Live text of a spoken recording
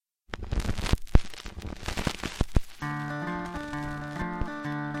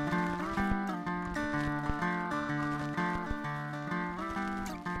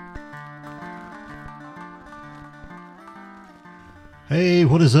Hey,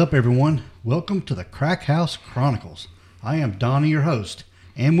 what is up, everyone? Welcome to the Crack House Chronicles. I am Donnie, your host,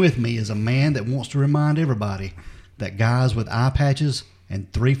 and with me is a man that wants to remind everybody that guys with eye patches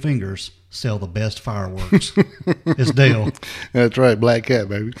and 3 fingers sell the best fireworks. It's Dale. That's right, Black Cat,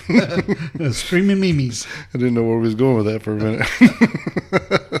 baby. Screaming Mimis. I didn't know where we was going with that for a minute.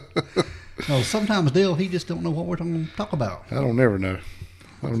 No, sometimes Dale, he just don't know what we're going to talk about. I don't never know.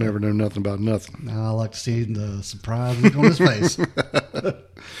 I don't never know nothing about nothing. I like to see the surprise look on his face.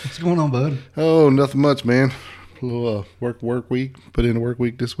 What's going on, bud? Oh, nothing much, man. A little work week. Put in a work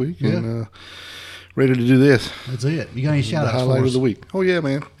week this week, and ready to do this. That's it. You got any shout outs for us? Highlight of the week. Oh, yeah,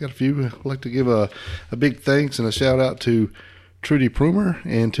 man. Got a few. I'd like to give a big thanks and a shout out to Trudy Prumer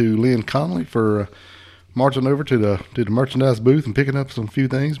and to Lynn Conley for marching over to the merchandise booth and picking up some few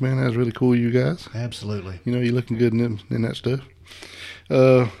things. Man, that was really cool, you guys. Absolutely. You know, you're looking good in that stuff.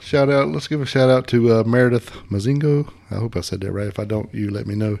 Shout out. Let's give a shout out to Meredith Mazingo. I hope I said that right. If I don't, you let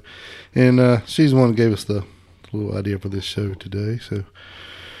me know. And she's the one who gave us the little idea for this show today. So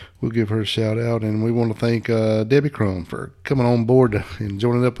we'll give her a shout out. And we want to thank Debbie Crum for coming on board and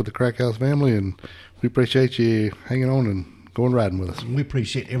joining up with the Crack House family. And we appreciate you hanging on and going riding with us. We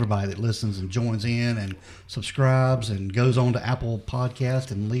appreciate everybody that listens and joins in and subscribes and goes on to Apple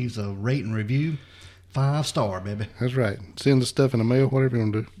Podcast and leaves a rate and review. 5-star, baby. That's right. Send the stuff in the mail, whatever you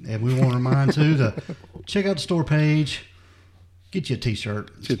want to do. And we want to remind, too, to check out the store page. Get you a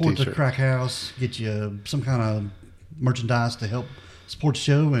T-shirt. Support the Crack House. Get you some kind of merchandise to help support the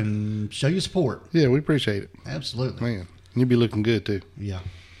show and show you support. Yeah, we appreciate it. Absolutely. Man, you'll be looking good, too. Yeah,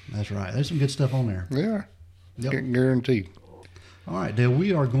 that's right. There's some good stuff on there. They are. Yep. Guaranteed. All right, Dale,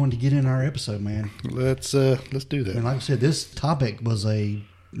 we are going to get in our episode, man. Let's do that. And like I said, this topic was a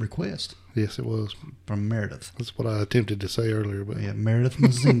request. Yes, it was. From Meredith. That's what I attempted to say earlier. But yeah, Meredith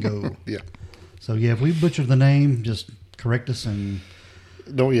Mazingo. Yeah. So, yeah, if we butchered the name, just correct us and...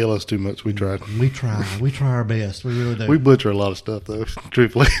 Don't yell at us too much. We tried. We try. We try our best. We really do. We butcher a lot of stuff, though,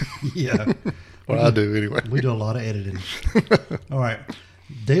 truthfully. Yeah. Well, I do, anyway. We do a lot of editing. All right.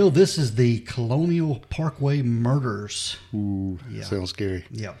 Dale, this is the Colonial Parkway murders. Ooh, yeah. Sounds scary.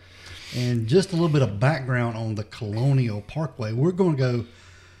 Yeah. And just a little bit of background on the Colonial Parkway. We're going to go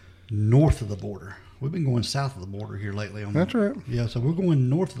north of the border. We've been going south of the border here lately. That's right. Yeah, so we're going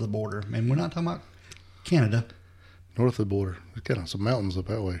north of the border. And we're not talking about Canada. North of the border. There's kind of some mountains up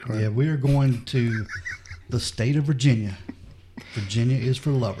that way, right? Yeah, we are going to the state of Virginia. Virginia is for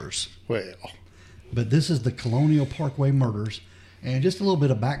lovers. Well. But this is the Colonial Parkway murders. And just a little bit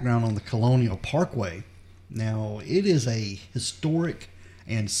of background on the Colonial Parkway. Now, it is a historic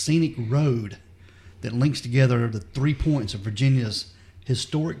and scenic road that links together the 3 points of Virginia's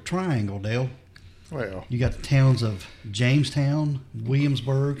historic triangle, Dale. Well. You got the towns of Jamestown,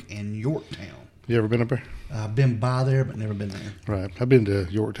 Williamsburg, and Yorktown. You ever been up there? I've been by there, but never been there. Right. I've been to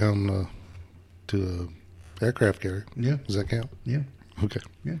Yorktown to the aircraft carrier. Yeah. Does that count? Yeah. Okay.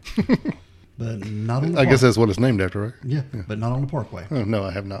 Yeah. But not on the I guess that's what it's named after, right? Yeah, but not on the Parkway. Oh, no,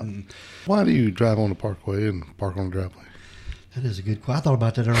 I have not. Why do you drive on the Parkway and park on the driveway? That is a good question. I thought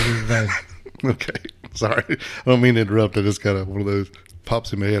about that earlier today. Okay. Sorry. I don't mean to interrupt. I just got one of those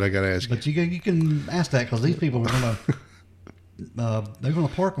pops in my head. I got to ask you. But you can ask that because these people are going to they're going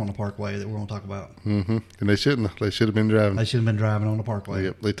to park on the Parkway that we're going to talk about. Mm-hmm. And they shouldn't. They should have been driving. They should have been driving on the Parkway.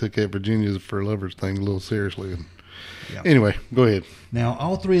 Yep. They took that Virginia's for lovers thing a little seriously. And yep. Anyway, go ahead. Now,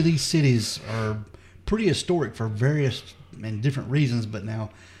 all 3 of these cities are pretty historic for various and different reasons. But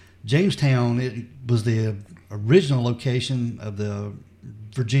now, Jamestown, it was the original location of the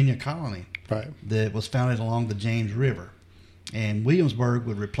Virginia colony. Right. That was founded along the James River. And Williamsburg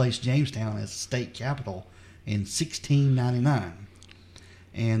would replace Jamestown as state capital in 1699.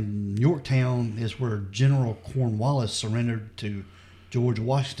 And Yorktown is where General Cornwallis surrendered to George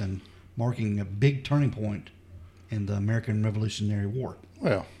Washington, marking a big turning point in the American Revolutionary War.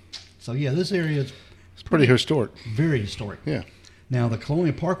 Well. So, yeah, this area is pretty historic. Very historic. Yeah. Now, the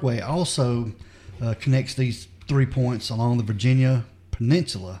Colonial Parkway also connects these 3 points along the Virginia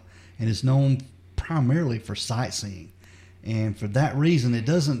Peninsula and is known primarily for sightseeing. And for that reason, it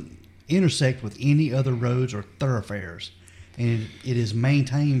doesn't intersect with any other roads or thoroughfares. And it is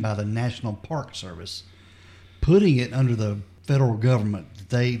maintained by the National Park Service, putting it under the federal government.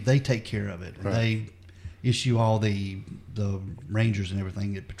 They take care of it. Right. They issue all the rangers and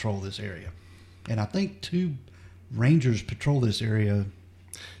everything that patrol this area. And I think 2 rangers patrol this area.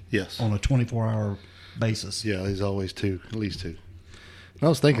 Yes. On a 24-hour basis. Yeah, there's always 2, at least 2. And I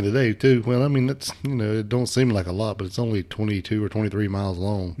was thinking today too. Well, I mean, that's it don't seem like a lot, but it's only 22 or 23 miles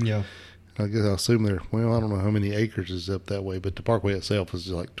long. Yeah. I guess I assume I don't know how many acres is up that way, but the parkway itself is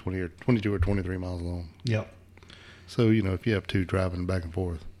like 22 or 23 miles long. Yep. So, if you have two driving back and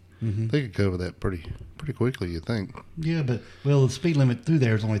forth, they could cover that pretty quickly, you think. Yeah, but, the speed limit through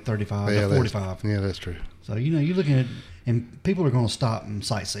there is only 35 to 45. Yeah, that's true. So, you're looking at, and people are going to stop and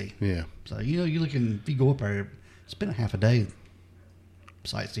sightsee. Yeah. So, you're looking, if you go up there, spend a half a day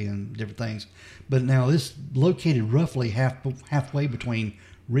sightseeing different things. But now this located roughly halfway between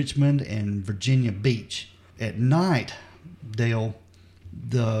Richmond and Virginia Beach. At night, Dale,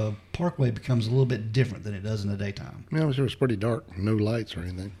 the parkway becomes a little bit different than it does in the daytime. Yeah, I'm sure it's pretty dark, no lights or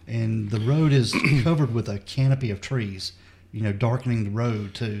anything. And the road is covered with a canopy of trees, darkening the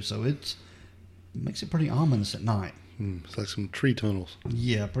road too. So it makes it pretty ominous at night. It's like some tree tunnels.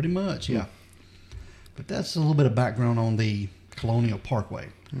 Yeah, pretty much, yeah. But that's a little bit of background on the Colonial Parkway.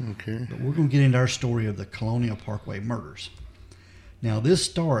 Okay. But we're going to get into our story of the Colonial Parkway murders. Now, this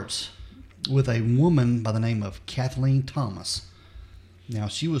starts with a woman by the name of Kathleen Thomas. Now,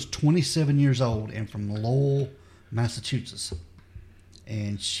 she was 27 years old and from Lowell, Massachusetts.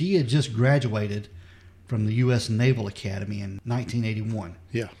 And she had just graduated from the U.S. Naval Academy in 1981.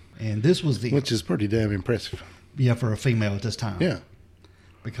 Yeah. And this was which is pretty damn impressive. Yeah, for a female at this time. Yeah.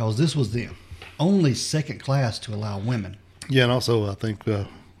 Because this was the only second class to allow women. Yeah, and also I think we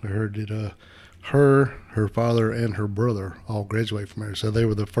heard that her father, and her brother all graduated from there. So they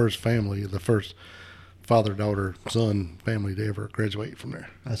were the first family, the first father, daughter, son family to ever graduate from there.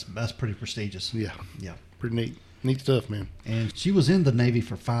 That's pretty prestigious. Yeah. Yeah. Pretty neat. Neat stuff, man. And she was in the Navy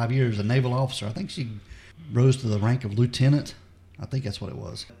for 5 years, a naval officer. I think she rose to the rank of lieutenant. I think that's what it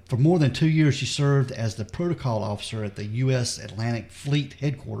was. For more than 2 years, she served as the protocol officer at the U.S. Atlantic Fleet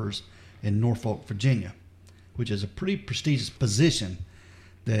headquarters in Norfolk, Virginia, which is a pretty prestigious position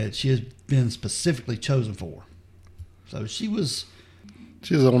that she has been specifically chosen for. So she was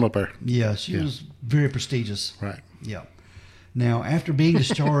on up there. Yeah, she was very prestigious. Right. Yeah. Now, after being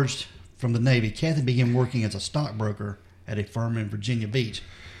discharged from the Navy, Kathy began working as a stockbroker at a firm in Virginia Beach,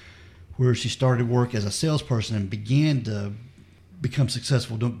 where she started work as a salesperson and began to become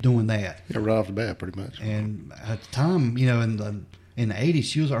successful doing that. Yeah, right off the bat, pretty much. And at the time, in the 80s,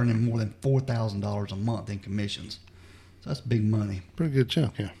 she was earning more than $4,000 a month in commissions. So that's big money. Pretty good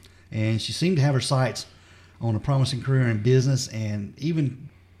chunk, yeah. And she seemed to have her sights on a promising career in business and even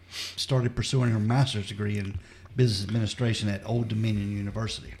started pursuing her master's degree in business administration at Old Dominion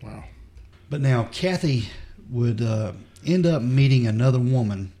University. Wow. But now Kathy would end up meeting another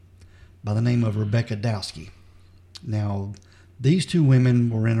woman by the name of Rebecca Dowski. Now, these two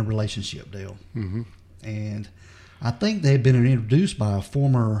women were in a relationship, Dale. Mm-hmm. And I think they had been introduced by a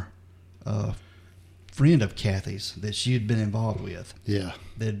former friend of Kathy's that she had been involved with. Yeah.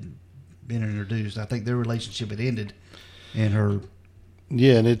 They'd been introduced. I think their relationship had ended, and her...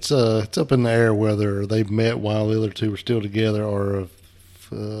 Yeah, and it's up in the air whether they've met while the other two were still together or if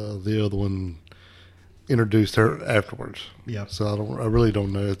the other one introduced her afterwards. Yeah. So I really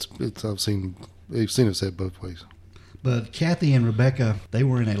don't know. I've seen it said both ways. But Kathy and Rebecca, they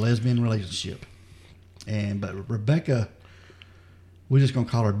were in a lesbian relationship. But Rebecca, we're just going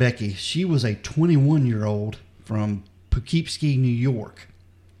to call her Becky. She was a 21-year-old from Poughkeepsie, New York.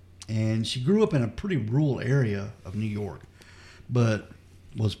 And she grew up in a pretty rural area of New York, but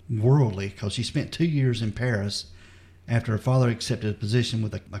was worldly because she spent 2 years in Paris after her father accepted a position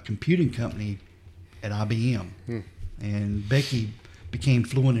with a computing company at IBM. And Becky became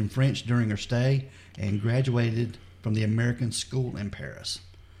fluent in French during her stay and graduated from the American School in Paris.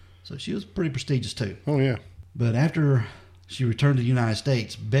 So she was pretty prestigious too. Oh, yeah. But after she returned to the United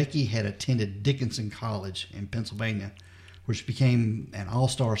States, Becky had attended Dickinson College in Pennsylvania, where she became an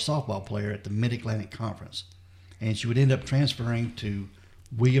all-star softball player at the Mid-Atlantic Conference. And she would end up transferring to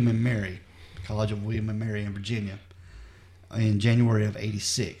William and Mary, College of William and Mary in Virginia, in January of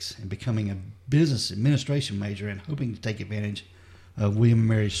 '86, and becoming a business administration major and hoping to take advantage of William and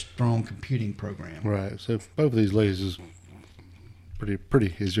Mary's strong computing program. Right. So both of these ladies is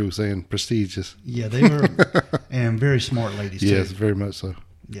pretty, as you were saying, prestigious. Yeah, they were, and very smart ladies, too. Yes, very much so.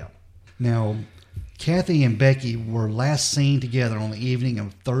 Yeah. Now, Kathy and Becky were last seen together on the evening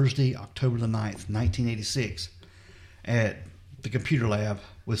of Thursday, October the 9th, 1986, at the computer lab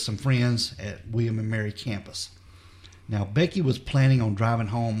with some friends at William and Mary campus. Now, Becky was planning on driving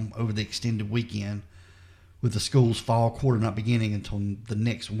home over the extended weekend, with the school's fall quarter not beginning until the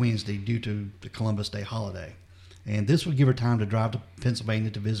next Wednesday due to the Columbus Day holiday. And this would give her time to drive to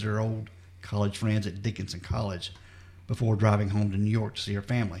Pennsylvania to visit her old college friends at Dickinson College before driving home to New York to see her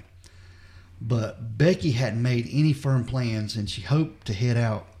family. But Becky hadn't made any firm plans, and she hoped to head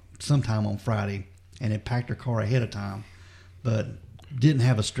out sometime on Friday and had packed her car ahead of time, but didn't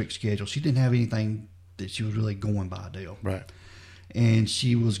have a strict schedule. She didn't have anything that she was really going by, Dale. Right. and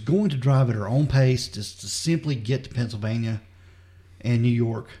she was going to drive at her own pace just to simply get to Pennsylvania and New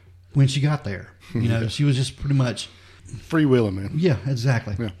York when she got there. You know, she was just pretty much freewheeling, man. Yeah,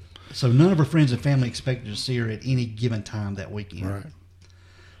 exactly. Yeah. So none of her friends and family expected to see her at any given time that weekend. Right.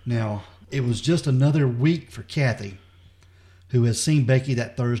 Now, it was just another week for Kathy, who has seen Becky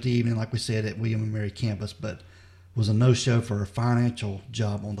that Thursday evening, like we said, at William and Mary campus, but was a no-show for her financial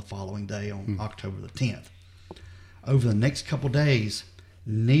job on the following day on October the 10th. Over the next couple days,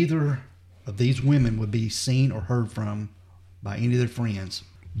 neither of these women would be seen or heard from by any of their friends.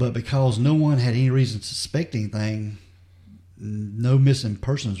 But because no one had any reason to suspect anything, no missing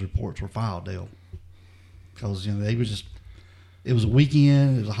persons reports were filed, Dale. Because, you know, they was just, it was a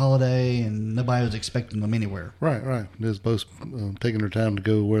weekend, it was a holiday, and nobody was expecting them anywhere. Right. They was both taking their time to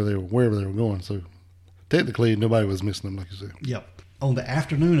go wherever they were going. So technically, nobody was missing them, like you said. Yep. On the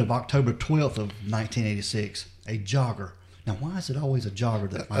afternoon of October 12th of 1986, a jogger. Now, why is it always a jogger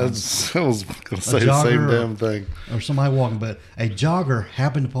that finds I was going to say the same damn thing. Or somebody walking, but a jogger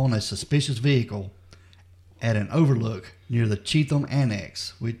happened upon a suspicious vehicle at an overlook near the Cheatham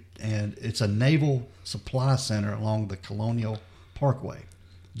Annex, and it's a naval supply center along the Colonial Parkway,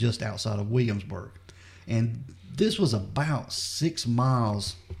 just outside of Williamsburg. And this was about 6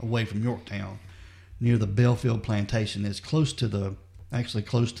 miles away from Yorktown, near the Belfield Plantation. It's close to the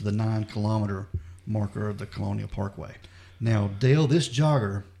 9-kilometer marker of the Colonial Parkway. Now, Dale, this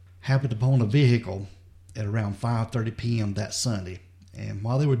jogger happened upon a vehicle at around 5:30 p.m. that Sunday, and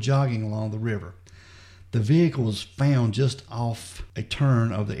while they were jogging along the river, the vehicle was found just off a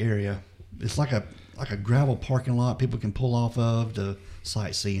turn of the area. It's like a gravel parking lot people can pull off of to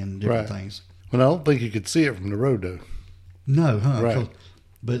sightsee and different things. Well, I don't think you could see it from the road, though. No, huh? Right.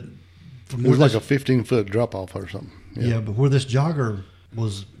 But from it was like a 15-foot drop-off or something. Yeah, but where this jogger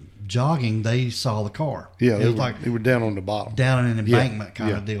was jogging, they saw the car. Yeah, it was like they were down on the bottom. Down in an embankment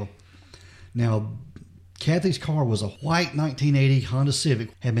kind of deal. Now, Kathy's car was a white 1980 Honda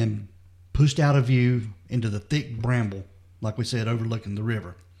Civic, had been pushed out of view into the thick bramble, like we said, overlooking the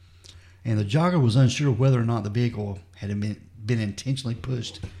river. And the jogger was unsure whether or not the vehicle had been intentionally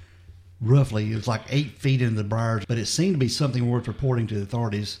pushed roughly. It was like 8 feet into the briars, but it seemed to be something worth reporting to the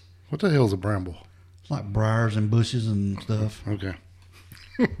authorities. What the hell is a bramble? It's like briars and bushes and stuff. Okay.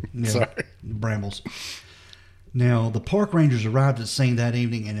 Yeah, Sorry. Brambles. Now, the park rangers arrived at the scene that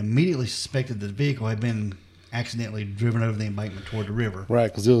evening and immediately suspected that the vehicle had been accidentally driven over the embankment toward the river.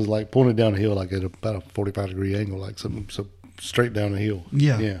 Right, because it was like pointed down the hill like at about a 45-degree angle, like something so straight down the hill.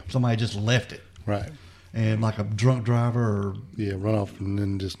 Yeah. Somebody just left it. Right. And like a drunk driver or... Yeah, run off and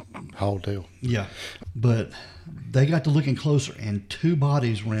then just haul tail. Yeah. But they got to looking closer, and 2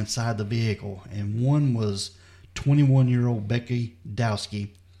 bodies were inside the vehicle, and one was 21-year-old Becky Dowski,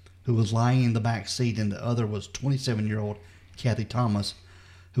 who was lying in the back seat, and the other was 27-year-old Kathy Thomas,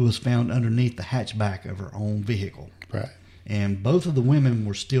 who was found underneath the hatchback of her own vehicle. Right. And both of the women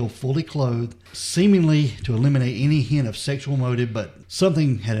were still fully clothed, seemingly to eliminate any hint of sexual motive, but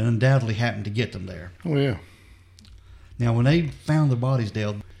something had undoubtedly happened to get them there. Oh, yeah. Now, when they found the bodies,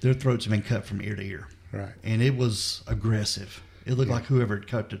 Dale, their throats had been cut from ear to ear. Right. And it was aggressive. It looked like whoever had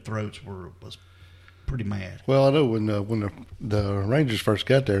cut their throats was pretty mad. Well, I know when the Rangers first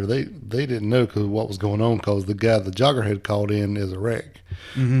got there, they didn't know what was going on because the jogger had called in as a wreck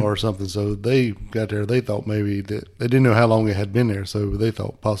or something. So they got there. They thought maybe that they didn't know how long it had been there, so they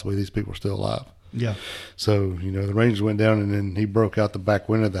thought possibly these people were still alive. Yeah. So the Rangers went down, and then he broke out the back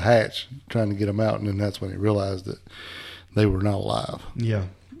window of the hatch trying to get them out, and then that's when he realized that they were not alive. Yeah,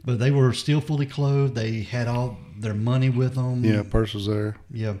 but they were still fully clothed. They had all their money with them. Yeah, purse was there.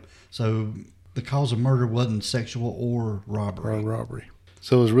 Yeah. So the cause of murder wasn't sexual or robbery.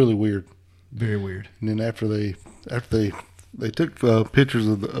 So it was really weird. Very weird. And then after they took pictures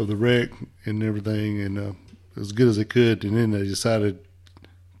of the wreck and everything, and as good as they could, and then they decided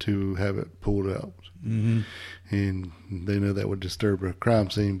to have it pulled out. Mm-hmm. And they know that would disturb a crime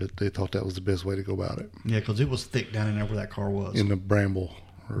scene, but they thought that was the best way to go about it. Yeah, because it was thick down in there where that car was. In the bramble.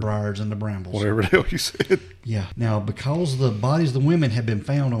 Briars and the brambles. Whatever the hell you said. Yeah. Now, because the bodies of the women had been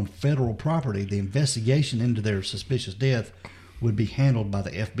found on federal property, the investigation into their suspicious death would be handled by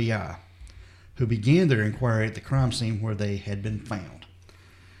the FBI, who began their inquiry at the crime scene where they had been found.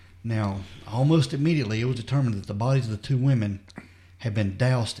 Now, almost immediately, it was determined that the bodies of the 2 women had been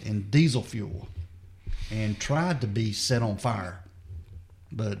doused in diesel fuel and tried to be set on fire.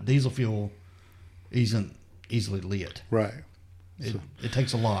 But diesel fuel isn't easily lit. Right. It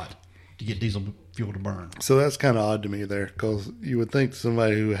takes a lot to get diesel fuel to burn. So that's kind of odd to me there, because you would think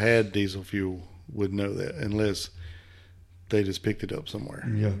somebody who had diesel fuel would know that, unless they just picked it up somewhere.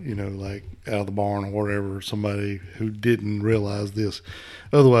 Yeah. You know, like out of the barn or whatever, somebody who didn't realize this.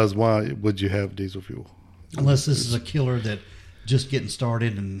 Otherwise, why would you have diesel fuel? Unless this is a killer that just getting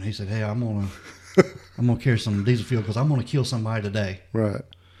started, and he said, "Hey, I'm gonna carry some diesel fuel because I'm gonna kill somebody today." Right.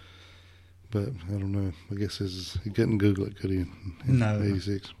 But I don't know. I guess he couldn't Google it, could he? In No.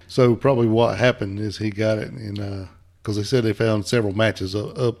 86. So probably what happened is he got it in, because they said they found several matches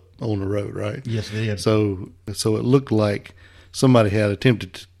up on the road, right? Yes, they did. So it looked like somebody had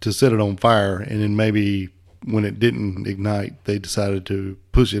attempted to set it on fire, and then maybe when it didn't ignite, they decided to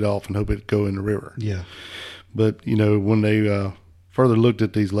push it off and hope it'd go in the river. Yeah. But, you know, when they further looked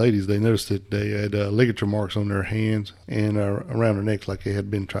at these ladies, they noticed that they had ligature marks on their hands and around their necks, like they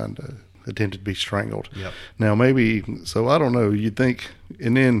had been trying to attempted to be strangled. Yep. Now, maybe, so I don't know, you'd think,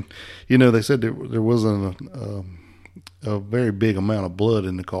 and then, you know, they said there wasn't a very big amount of blood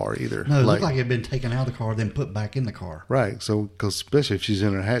in the car either. No, it looked like it had been taken out of the car, then put back in the car. Right, so, because especially if she's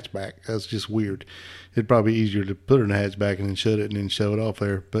in her hatchback, that's just weird. It'd probably be easier to put her in the hatchback and then shut it and then show it off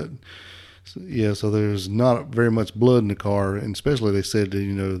there, but yeah, so there's not very much blood in the car, and especially they said that,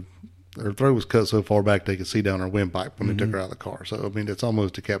 you know, her throat was cut so far back they could see down her windpipe when they took her out of the car. So, I mean, that's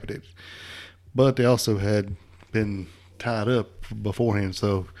almost decapitated. But they also had been tied up beforehand,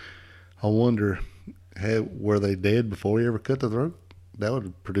 so I wonder, were they dead before he ever cut the throat? That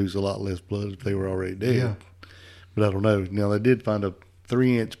would produce a lot less blood if they were already dead. Yeah. But I don't know. Now, they did find a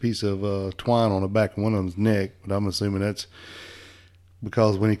 3-inch piece of twine on the back of one of them's neck, but I'm assuming that's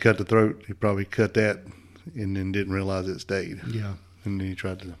because when he cut the throat, he probably cut that and then didn't realize it stayed. Yeah. And then he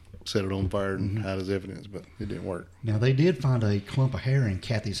tried to set it on fire and hide his evidence, but it didn't work. Now, they did find a clump of hair in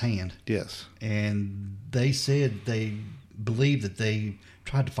Kathy's hand. Yes. And they said they believed that they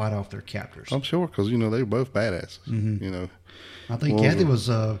tried to fight off their captors. I'm sure, because, you know, they were both badasses. You know. I think Kathy was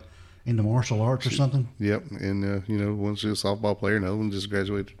into martial arts or something. Yep. And, you know, one's just a softball player, and the other one just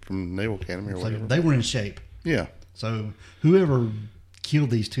graduated from Naval Academy or So whatever. they were in shape. Yeah. So whoever killed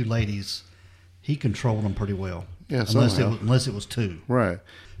these two ladies, he controlled them pretty well. Yeah, unless it was two. Right.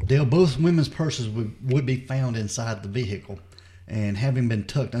 Dale, both women's purses would be found inside the vehicle, and having been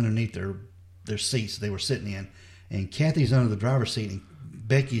tucked underneath their seats they were sitting in. And Kathy's under the driver's seat, and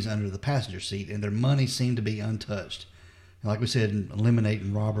Becky's under the passenger seat, and their money seemed to be untouched. And like we said,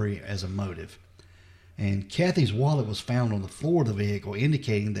 eliminating robbery as a motive. And Kathy's wallet was found on the floor of the vehicle,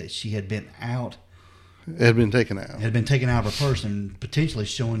 indicating that she had been out. It had been taken out. Had been taken out of her purse and potentially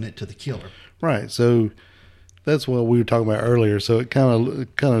showing it to the killer. Right. So that's what we were talking about earlier. So it kind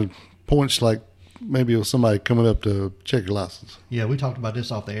of points like maybe it was somebody coming up to check your license. Yeah, we talked about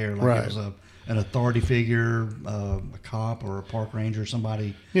this off the air. Like Right. it was an authority figure, a cop or a park ranger,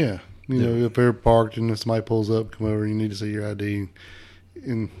 somebody. Yeah. You know, if they're parked and somebody pulls up, come over, you need to see your ID.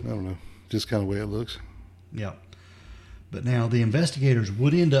 And I don't know, just kind of the way it looks. Yeah. But now the investigators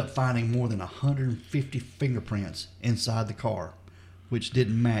would end up finding more than 150 fingerprints inside the car, which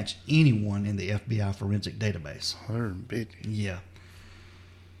didn't match anyone in the FBI forensic database. 150. Yeah.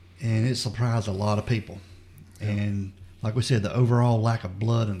 And it surprised a lot of people. Yeah. And like we said, the overall lack of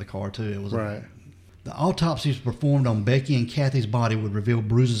blood in the car, too. It was right. The autopsies performed on Becky and Kathy's body would reveal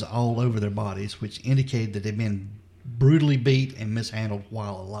bruises all over their bodies, which indicated that they'd been brutally beat and mishandled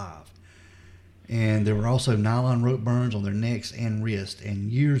while alive. And there were also nylon rope burns on their necks and wrists.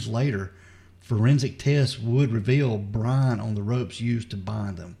 And years later, forensic tests would reveal brine on the ropes used to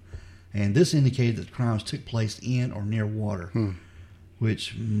bind them. And this indicated that the crimes took place in or near water,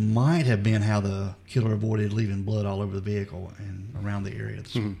 which might have been how the killer avoided leaving blood all over the vehicle and around the area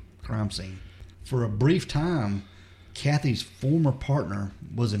of the crime scene. For a brief time, Kathy's former partner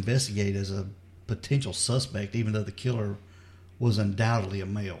was investigated as a potential suspect, even though the killer was undoubtedly a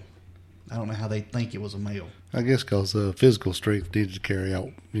male. I don't know how they think it was a male. I guess because physical strength needed to carry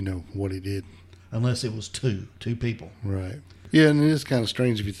out, you know, what he did. Unless it was two people. Right. Yeah, and it is kind of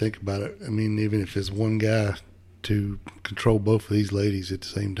strange if you think about it. I mean, even if it's one guy to control both of these ladies at the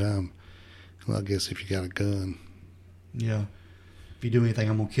same time, well, I guess if you got a gun. Yeah. If you do anything,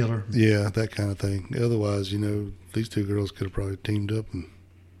 I'm going to kill her. Yeah, that kind of thing. Otherwise, you know, these two girls could have probably teamed up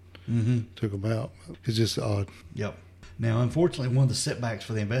and took them out. It's just odd. Yep. Now, unfortunately, one of the setbacks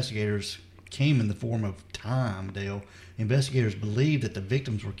for the investigators came in the form of time, Dale. Investigators believe that the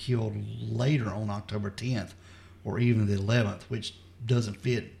victims were killed later on October 10th or even the 11th, which doesn't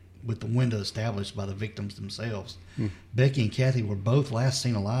fit with the window established by the victims themselves. Becky and Kathy were both last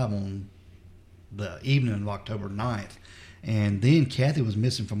seen alive on the evening of October 9th. And then Kathy was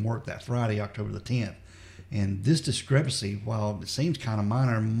missing from work that Friday, October the 10th. And this discrepancy, while it seems kind of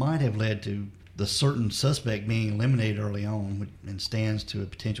minor, might have led to the certain suspect being eliminated early on and stands to a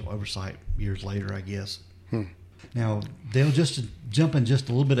potential oversight years later, I guess. Now, they'll just jumping just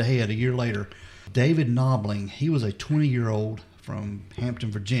a little bit ahead. A year later, David Knobling, he was a 20-year-old from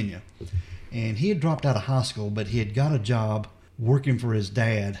Hampton, Virginia, and he had dropped out of high school, but he had got a job working for his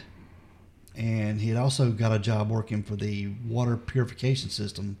dad, and he had also got a job working for the water purification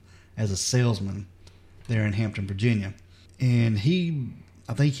system as a salesman there in Hampton, Virginia. And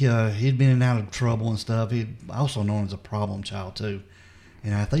I think he'd been in and out of trouble and stuff. He'd also known as a problem child too,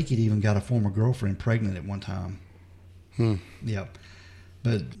 and I think he'd even got a former girlfriend pregnant at one time. Yeah.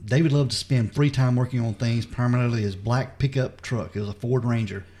 But David loved to spend free time working on things, primarily his black pickup truck. It was a Ford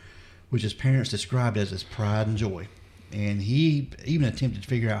Ranger, which his parents described as his pride and joy. And he even attempted to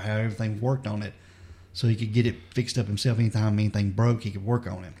figure out how everything worked on it so he could get it fixed up himself. Anytime anything broke, he could work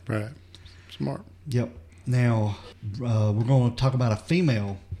on it. Right. Smart. Yep. Now, we're going to talk about a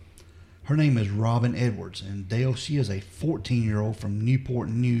female. Her name is Robin Edwards. And Dale, she is a 14-year-old from Newport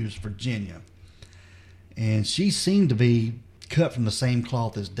News, Virginia. And she seemed to be cut from the same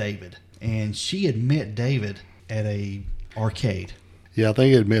cloth as David. And she had met David at a arcade. Yeah, I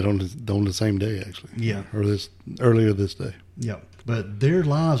think it met on the same day, actually. Yeah. Or earlier this day. Yep. But their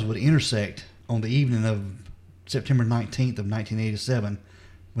lives would intersect on the evening of September 19th of 1987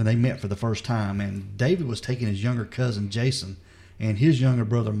 when they met for the first time. And David was taking his younger cousin, Jason, and his younger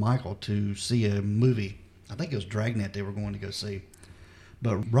brother, Michael, to see a movie. I think it was Dragnet they were going to go see.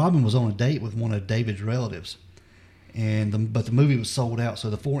 But Robin was on a date with one of David's relatives. But the movie was sold out, so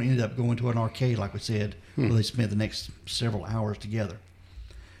the four ended up going to an arcade, like we said, where they spent the next several hours together.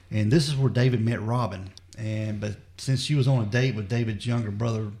 And this is where David met Robin. But since she was on a date with David's younger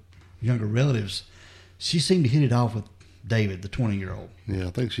relatives, she seemed to hit it off with David, the 20-year-old. Yeah, I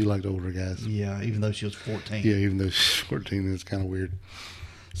think she liked older guys. Yeah, even though she was 14. Yeah, even though she's 14, it's kind of weird.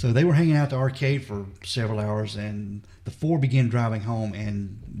 So they were hanging out at the arcade for several hours, and the four began driving home,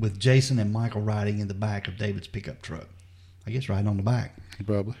 and with Jason and Michael riding in the back of David's pickup truck. I guess riding on the back.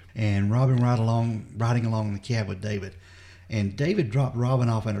 Probably. And Robin riding along in the cab with David. And David dropped Robin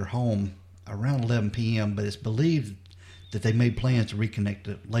off at her home around 11 p.m., but it's believed that they made plans to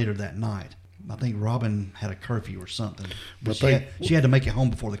reconnect later that night. I think Robin had a curfew or something. But she had to make it home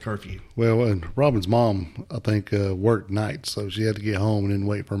before the curfew. Well, and Robin's mom, I think, worked nights, so she had to get home and then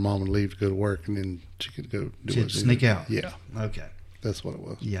wait for her mom to leave to go to work, and then she could go do She'd sneak out. Yeah. Okay. That's what it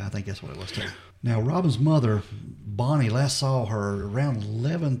was. Yeah, I think that's what it was too. Now, Robin's mother, Bonnie, last saw her around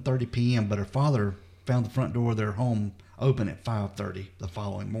 11:30 p.m., but her father found the front door of their home open at 5:30 the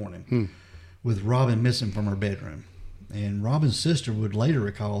following morning, with Robin missing from her bedroom. And Robin's sister would later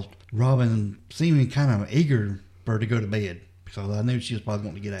recall Robin seeming kind of eager for her to go to bed, because I knew she was probably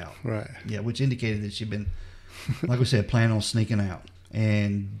wanting to get out. Right. Yeah, which indicated that she'd been, like we said, planning on sneaking out.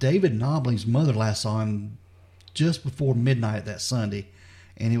 And David Knobling's mother last saw him just before midnight that Sunday,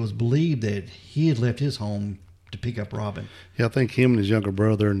 and it was believed that he had left his home to pick up Robin. Yeah, I think him and his younger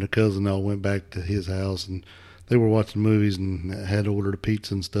brother and the cousin all went back to his house, and they were watching movies and had ordered a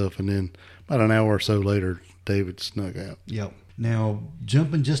pizza and stuff, and then about an hour or so later, David snuck out. Yep. Now,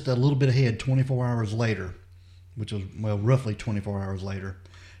 jumping just a little bit ahead, 24 hours later, which was, roughly 24 hours later,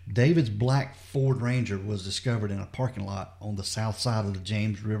 David's black Ford Ranger was discovered in a parking lot on the south side of the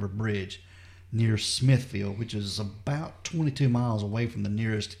James River Bridge near Smithfield, which is about 22 miles away from the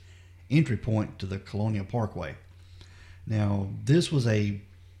nearest entry point to the Colonial Parkway. Now, this was a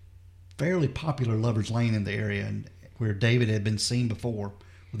fairly popular lover's lane in the area, and where David had been seen before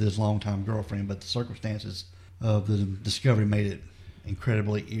with his longtime girlfriend, but the circumstances of the discovery made it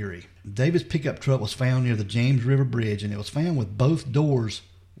incredibly eerie. David's pickup truck was found near the James River Bridge, and it was found with both doors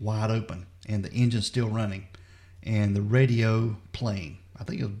wide open and the engine still running and the radio playing. I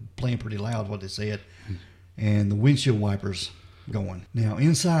think it was playing pretty loud, what they said, and the windshield wipers going. Now,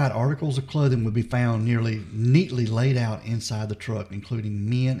 inside, articles of clothing would be found neatly laid out inside the truck, including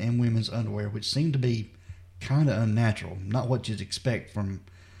men and women's underwear, which seemed to be kind of unnatural, not what you'd expect from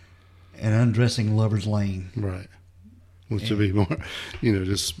an undressing lover's lane. Right. Which would be more,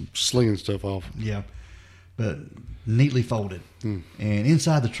 just slinging stuff off. Yeah, but neatly folded. And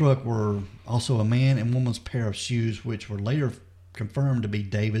inside the truck were also a man and woman's pair of shoes, which were later confirmed to be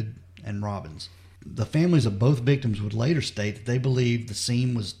David and Robin's. The families of both victims would later state that they believed the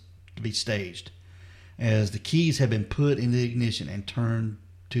scene was to be staged, as the keys had been put in the ignition and turned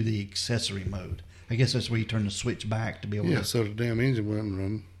to the accessory mode. I guess that's where you turn the switch back to be able to... Yeah, so the damn engine wasn't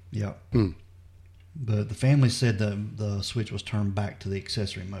running. Yeah. But the family said the switch was turned back to the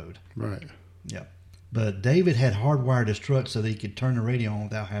accessory mode. Right. Yeah. But David had hardwired his truck so that he could turn the radio on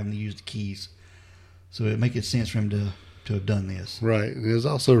without having to use the keys. So it makes sense for him to have done this. Right. It was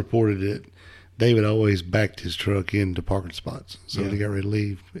also reported that David always backed his truck into parking spots. So when Yeah. he got ready to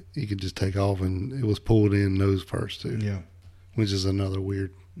leave, he could just take off, and it was pulled in nose first, too, Yeah. which is another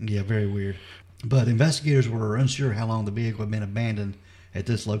weird. Yeah, very weird. But investigators were unsure how long the vehicle had been abandoned at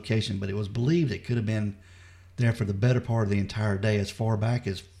this location, but it was believed it could have been there for the better part of the entire day, as far back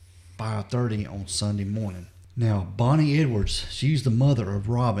as 5:30 on Sunday morning. Now, Bonnie Edwards, she's the mother of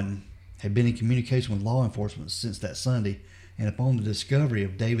Robin, had been in communication with law enforcement since that Sunday, and upon the discovery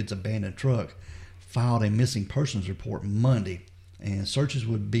of David's abandoned truck, filed a missing persons report Monday, and searches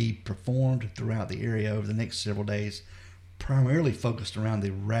would be performed throughout the area over the next several days, primarily focused around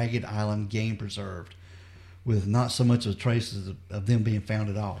the Ragged Island Game Preserve, with not so much of traces of them being found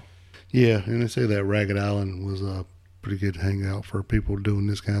at all. Yeah, and they say that Ragged Island was a pretty good hangout for people doing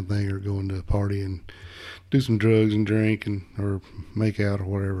this kind of thing or going to a party and do some drugs and drink and or make out or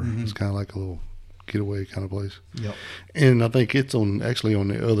whatever. Mhm. It's kind of like a little getaway kind of place. Yep. And I think it's actually on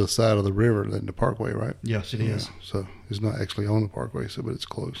the other side of the river than the parkway, right? Yes, it is. Yeah, so it's not actually on the parkway, but it's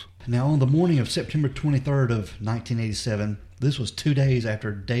close. Now, on the morning of September 23rd of 1987, this was 2 days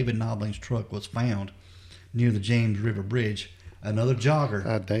after David Nobling's truck was found near the James River Bridge, another jogger,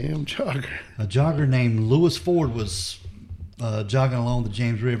 A damn jogger. a jogger named Lewis Ford, was jogging along the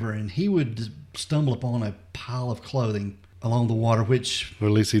James River, and he would stumble upon a pile of clothing along the water, which, Or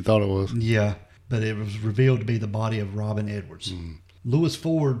at least he thought it was. yeah, but it was revealed to be the body of Robin Edwards. Lewis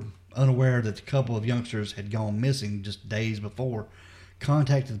Ford, unaware that the couple of youngsters had gone missing just days before,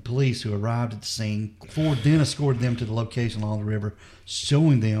 contacted the police, who arrived at the scene. Ford then escorted them to the location along the river,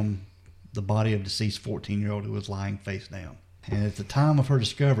 showing them the body of deceased 14-year-old who was lying face down. And at the time of her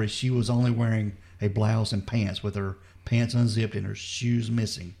discovery, she was only wearing a blouse and pants, with her pants unzipped and her shoes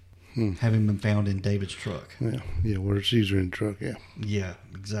missing, having been found in David's truck. Yeah, where the shoes are in the truck, yeah. Yeah,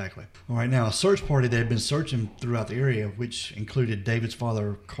 exactly. All right, now a search party that had been searching throughout the area, which included David's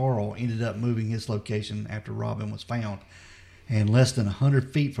father, Carl, ended up moving his location after Robin was found. And less than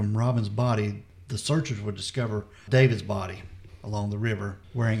 100 feet from Robin's body, the searchers would discover David's body along the river,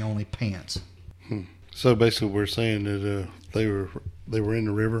 wearing only pants. So basically, we're saying that they were in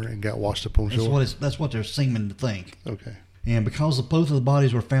the river and got washed up on shore. That's what they're seeming to think. Okay. And because both of the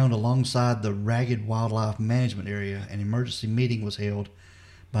bodies were found alongside the Ragged Wildlife Management Area, an emergency meeting was held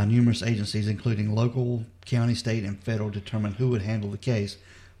by numerous agencies, including local, county, state, and federal, to determine who would handle the case.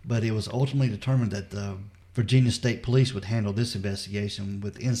 But it was ultimately determined that the Virginia State Police would handle this investigation,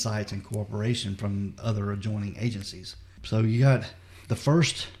 with insights and cooperation from other adjoining agencies. So you got the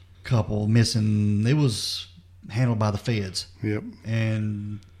first couple missing, it was handled by the feds. Yep.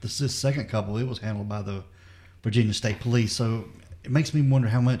 And this second couple, it was handled by the Virginia State Police. So it makes me wonder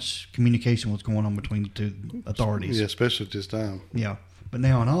how much communication was going on between the two authorities. Yeah, especially at this time. Yeah. But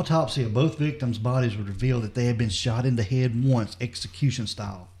now, an autopsy of both victims' bodies would reveal that they had been shot in the head once, execution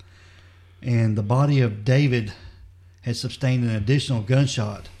style. And the body of David had sustained an additional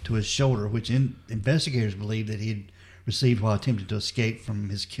gunshot to his shoulder, which investigators believe that he had received while attempting to escape from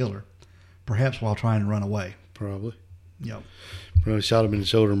his killer, perhaps while trying to run away. Probably. Yep. Probably shot him in the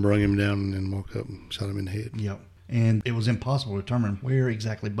shoulder and brung him down and then walked up and shot him in the head. Yep. And it was impossible to determine where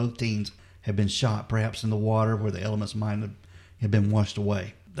exactly both teens had been shot, perhaps in the water where the elements might have been washed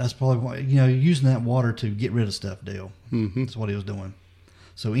away. That's probably why, using that water to get rid of stuff, Dale. Mm-hmm. That's what he was doing.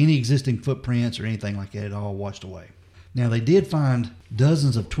 So any existing footprints or anything like that, it all washed away. Now, they did find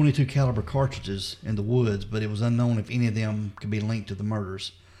dozens of .22 caliber cartridges in the woods, but it was unknown if any of them could be linked to the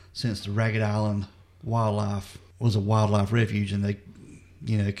murders, since the Ragged Island wildlife was a wildlife refuge, and it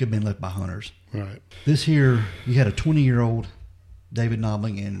could have been left by hunters. Right. This here, you had a 20-year-old David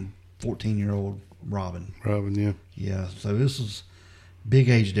Nobling and 14-year-old Robin. Robin, yeah. Yeah, so this was big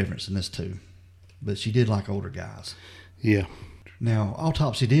age difference in this two, but she did like older guys. Yeah. Now,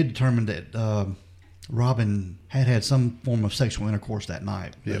 autopsy did determine that Robin had some form of sexual intercourse that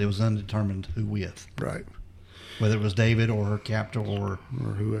night, but Yep. it was undetermined who with. Right. Whether it was David or her captor or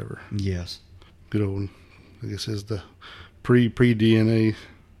whoever. Yes. Good old, I guess it's the pre-DNA.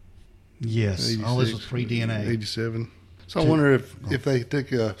 Yes. 86, All this was pre-DNA. 87. So I wonder if they took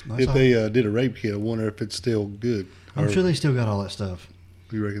did a rape kit. I wonder if it's still good. I'm Or sure they still got all that stuff.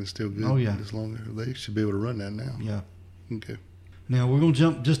 You reckon it's still good? Oh, yeah. As long as they should be able to run that now. Yeah. Okay. Now, we're going to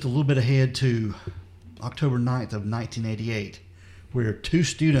jump just a little bit ahead to October 9th of 1988, where two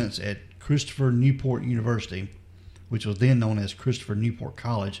students at Christopher Newport University, which was then known as Christopher Newport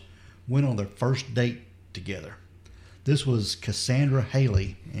College, went on their first date together. This was Cassandra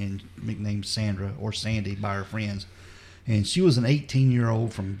Haley, and nicknamed Sandra or Sandy by her friends, and she was an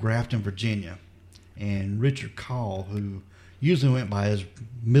 18-year-old from Grafton, Virginia. And Richard Call, who usually went by his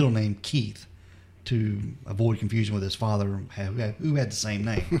middle name Keith, to avoid confusion with his father, who had the same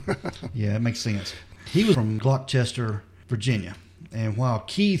name. Yeah, it makes sense. He was from Gloucester, Virginia. And while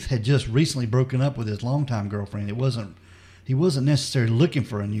Keith had just recently broken up with his longtime girlfriend, he wasn't necessarily looking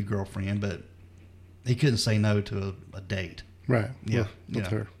for a new girlfriend, but he couldn't say no to a date. Right. Yeah. Well, that's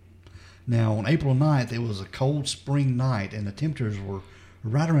her. Now, on April 9th, it was a cold spring night, and the temperatures were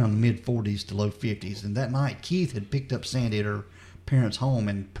right around the mid-40s to low 50s. And that night, Keith had picked up Sandy at her parents' home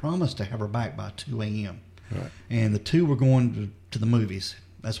and promised to have her back by 2 a.m. Right. And the two were going to the movies.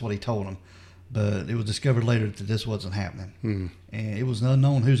 That's what he told them. But it was discovered later that this wasn't happening. Mm-hmm. And it was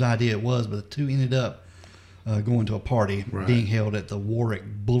unknown whose idea it was, but the two ended up going to a party being held at the Warwick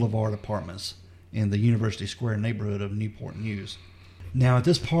Boulevard Apartments in the University Square neighborhood of Newport News. Now, at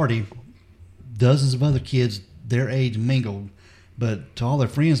this party, dozens of other kids their age mingled, but to all their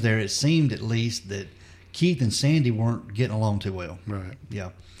friends there, it seemed at least that Keith and Sandy weren't getting along too well. Right. Yeah.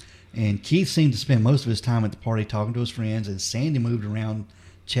 And Keith seemed to spend most of his time at the party talking to his friends, and Sandy moved around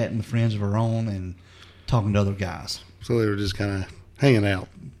chatting with friends of her own and talking to other guys. So they were just kind of hanging out.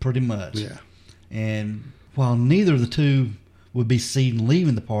 Pretty much. Yeah. And while neither of the two would be seen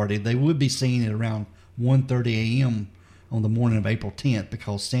leaving the party, they would be seen at around 1:30 a.m. on the morning of April 10th,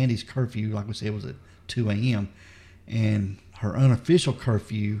 because Sandy's curfew, like we said, was at 2 a.m. and her unofficial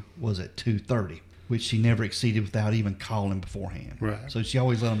curfew was at 2:30, which she never exceeded without even calling beforehand. Right. So she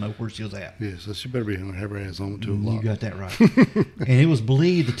always let them know where she was at. Yeah, so she better be going to have her ass home at 2 o'clock. You got that right. And it was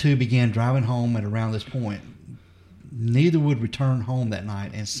believed the two began driving home at around this point. Neither would return home that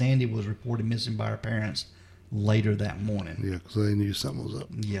night, and Sandy was reported missing by her parents later that morning. Yeah, because they knew something was up.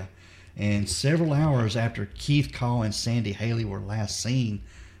 Yeah. And several hours after Keith Call and Sandy Haley were last seen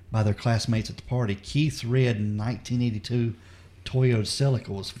by their classmates at the party, Keith's red 1982 Toyota Celica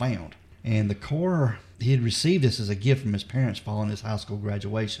was found. And the car, he had received this as a gift from his parents following his high school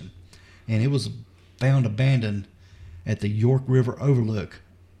graduation. And it was found abandoned at the York River Overlook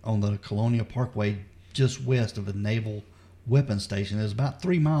on the Colonial Parkway just west of the Naval Weapons Station. It was about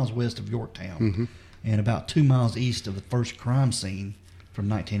 3 miles west of Yorktown and about 2 miles east of the first crime scene from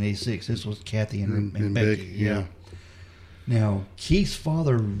 1986. This was Kathy and Becky. Yeah. Now, Keith's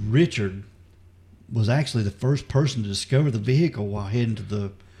father, Richard, was actually the first person to discover the vehicle while heading to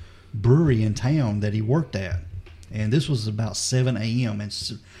the brewery in town that he worked at. And this was about 7 a.m.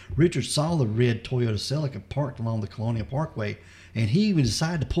 And Richard saw the red Toyota Celica parked along the Colonial Parkway, and he even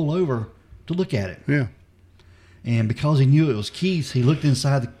decided to pull over to look at it. Yeah. And because he knew it was Keith's, he looked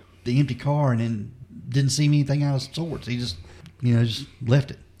inside the empty car and then didn't see anything out of sorts. He just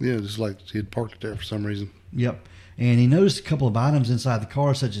left it. Yeah, just like he had parked it there for some reason. Yep. And he noticed a couple of items inside the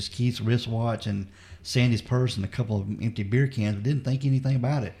car, such as Keith's wristwatch and Sandy's purse and a couple of empty beer cans, but didn't think anything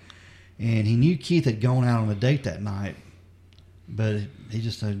about it. And he knew Keith had gone out on a date that night, but he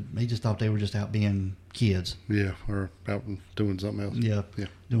just thought they were just out being kids. Yeah, or out doing something else. Yeah. Yeah.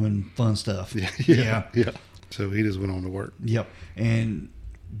 Doing fun stuff. Yeah. So he just went on to work. Yep. And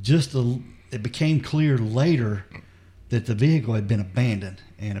it became clear later that the vehicle had been abandoned,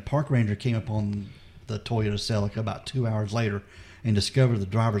 and a park ranger came upon the Toyota Celica about 2 hours later and discovered the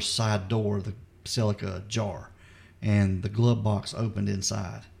driver's side door of the Celica ajar, and the glove box opened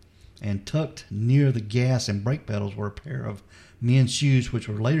inside. And tucked near the gas and brake pedals were a pair of men's shoes, which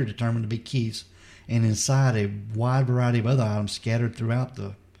were later determined to be Keith's, and inside a wide variety of other items scattered throughout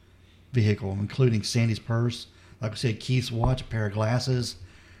the vehicle, including Sandy's purse, like I said, Keith's watch, a pair of glasses,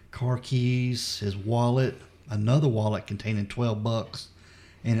 car keys, his wallet, another wallet containing $12,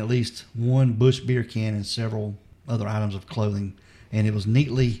 and at least one Busch beer can and several other items of clothing, and it was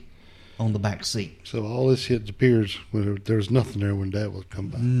neatly on the back seat. So all this shit appears when there was nothing there when Dad was come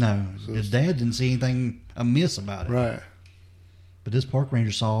by. No, So his dad didn't see anything amiss about it. Right. But this park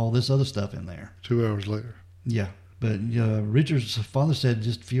ranger saw all this other stuff in there. 2 hours later. Yeah. But Richard's father said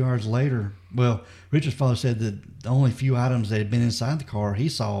just a few hours later, Richard's father said that the only few items that had been inside the car he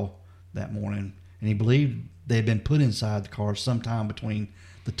saw that morning, and he believed they had been put inside the car sometime between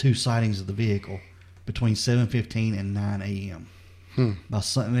the two sightings of the vehicle, between 7:15 and 9 a.m. By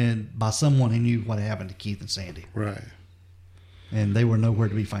someone who knew what happened to Keith and Sandy. Right. And they were nowhere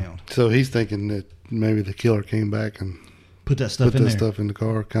to be found. So he's thinking that maybe the killer came back and Put that stuff in there. stuff in the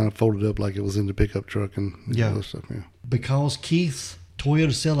car, kind of folded up like it was in the pickup truck and other stuff. Yeah. Because Keith's Toyota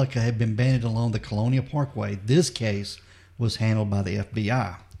Celica had been abandoned along the Colonial Parkway, this case was handled by the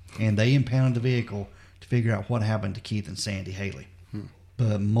FBI, and they impounded the vehicle to figure out what happened to Keith and Sandy Haley.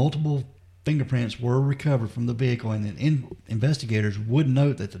 But multiple fingerprints were recovered from the vehicle, and investigators would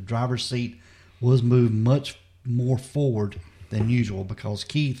note that the driver's seat was moved much more forward than usual because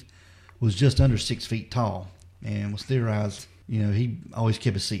Keith was just under 6 feet tall, and was theorized, he always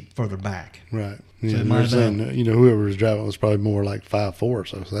kept his seat further back. Right. So Yeah, it and might they're have saying, whoever was driving was probably more like 5'4" or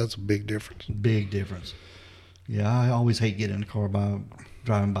so that's a big difference. Big difference. Yeah, I always hate getting in a car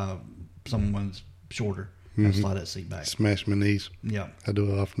driving by someone's shorter. I slide that seat back. Smash my knees. Yeah. I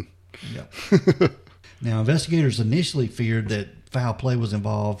do it often. Yeah. Now, investigators initially feared that foul play was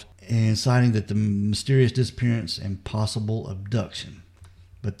involved in citing that the mysterious disappearance and possible abduction.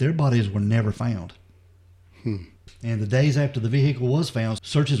 But their bodies were never found. And the days after the vehicle was found,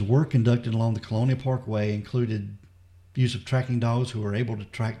 searches were conducted along the Colonial Parkway, included use of tracking dogs who were able to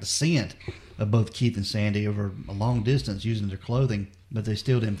track the scent of both Keith and Sandy over a long distance using their clothing, but they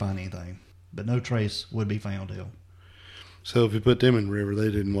still didn't find anything. But no trace would be found, Dale. So if you put them in the river,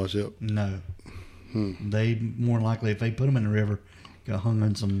 they didn't wash up? No. They, more than likely, if they put them in the river, got hung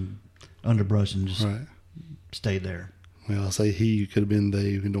in some underbrush and just stayed there. Well, I say he, could have been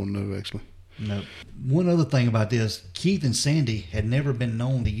they. We don't know, actually. Nope. One other thing about this, Keith and Sandy had never been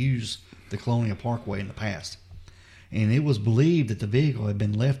known to use the Colonial Parkway in the past. And it was believed that the vehicle had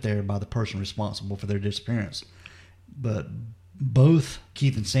been left there by the person responsible for their disappearance. But both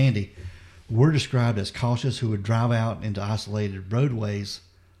Keith and Sandy were described as cautious who would drive out into isolated roadways,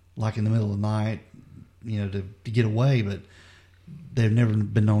 like in the middle of the night, to get away, but they've never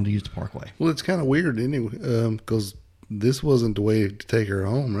been known to use the parkway. Well, it's kind of weird anyway, because this wasn't the way to take her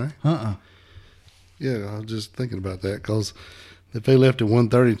home, right? Yeah, I was just thinking about that, because if they left at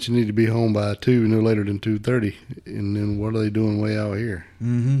 1:30, she needed to be home by 2, no later than 2:30. And then what are they doing way out here?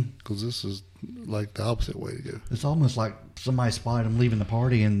 Because this is like the opposite way to go. It's almost like somebody spotted them leaving the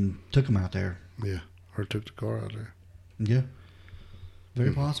party and took them out there. Yeah, or took the car out there. Yeah,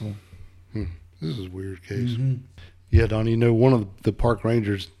 very possible. This is a weird case. Yeah, Donnie, one of the park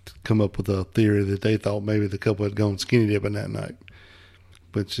rangers come up with a theory that they thought maybe the couple had gone skinny dipping that night,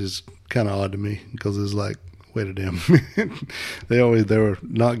 which is kind of odd to me, because it's like, wait a damn minute. They were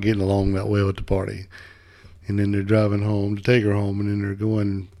not getting along that well at the party. And then they're driving home to take her home, and then they're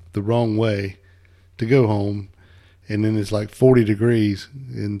going the wrong way to go home. And then it's like 40 degrees,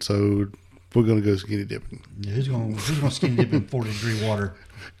 and so we're going to go skinny dipping. Yeah, who's going to skinny dip in 40-degree water?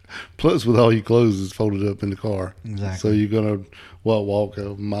 Plus, with all your clothes is folded up in the car. Exactly. So you're going to walk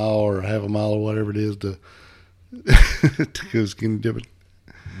a mile or half a mile or whatever it is to to go skinny dipping.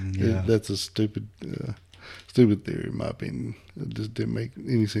 Yeah. That's a stupid theory, in my opinion. It just didn't make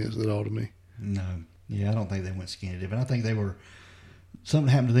any sense at all to me. No. Yeah, I don't think they went skinny dipping. I think something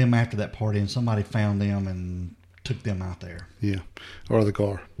happened to them after that party, and somebody found them and took them out there. Yeah. Or the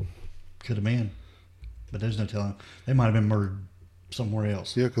car. Could have been. But there's no telling. They might have been murdered somewhere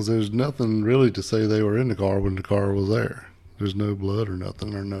else. Yeah, because there's nothing really to say they were in the car when the car was there. There's no blood or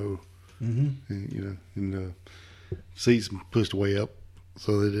nothing, or no, and the seats pushed way up,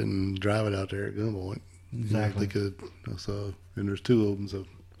 so they didn't drive it out there at gunpoint. Exactly. They could. So, and there's 2 of them, so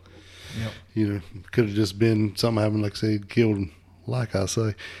Yep. could have just been something happened, like I said, killed. Like I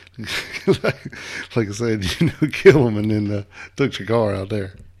say, like I said, kill them and then took your car out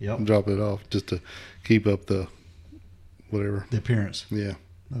there and dropped it off just to keep up the whatever. The appearance. Yeah.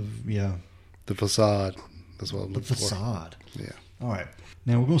 Yeah. The facade. That's what I'm looking for. The facade. Yeah. All right.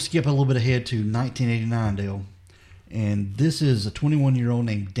 Now we're going to skip a little bit ahead to 1989, Dale. And this is a 21-year-old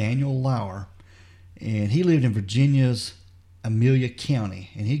named Daniel Lauer. And he lived in Virginia's Amelia County.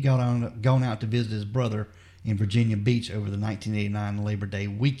 And he'd gone out to visit his brother in Virginia Beach over the 1989 Labor Day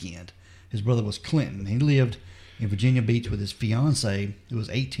weekend. His brother was Clinton. He lived in Virginia Beach with his fiancée, who was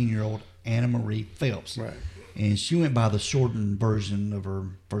 18-year-old Anna Marie Phelps. Right. And she went by the shortened version of her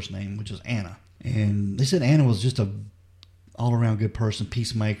first name, which was Anna. And they said Anna was just a all-around good person,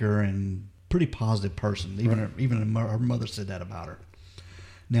 peacemaker, and pretty positive person. Even her mother said that about her.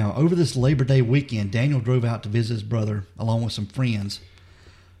 Now, over this Labor Day weekend, Daniel drove out to visit his brother along with some friends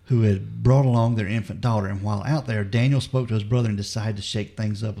who had brought along their infant daughter. And while out there, Daniel spoke to his brother and decided to shake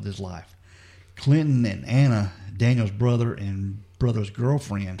things up with his life. Clinton and Anna, Daniel's brother and brother's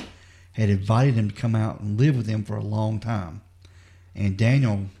girlfriend, had invited him to come out and live with them for a long time. And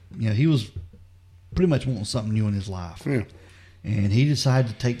Daniel, he was pretty much wanting something new in his life. Yeah. And he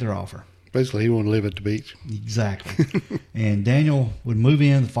decided to take their offer. Basically, he wanted to live at the beach. Exactly. And Daniel would move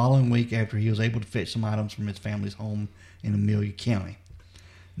in the following week after he was able to fetch some items from his family's home in Amelia County.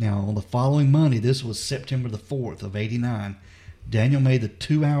 Now, on the following Monday, this was September the 4th of 89, Daniel made the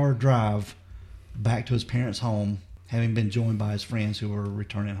 2-hour drive back to his parents' home, having been joined by his friends who were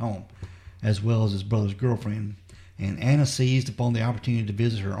returning home, as well as his brother's girlfriend. And Anna seized upon the opportunity to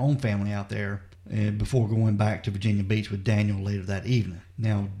visit her own family out there before going back to Virginia Beach with Daniel later that evening.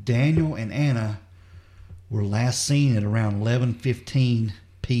 Now, Daniel and Anna were last seen at around 11:15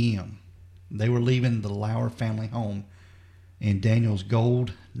 p.m. They were leaving the Lauer family home in Daniel's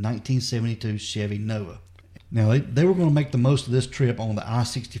gold 1972 Chevy Nova. Now, they were going to make the most of this trip on the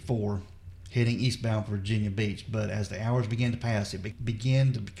I-64 heading eastbound for Virginia Beach, but as the hours began to pass, it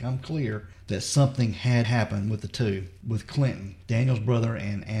began to become clear that something had happened with the two, with Clinton, Daniel's brother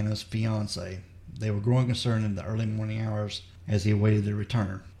and Anna's fiance. They were growing concerned in the early morning hours as he awaited their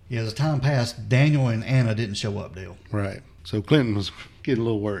return. Yeah, as time passed, Daniel and Anna didn't show up, Dale. Right. So Clinton was getting a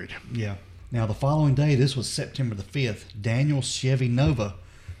little worried. Yeah. Now, the following day, this was September the 5th, Daniel's Chevy Nova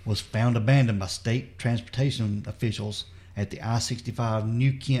was found abandoned by state transportation officials at the I-65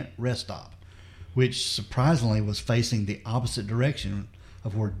 New Kent rest stop, which surprisingly was facing the opposite direction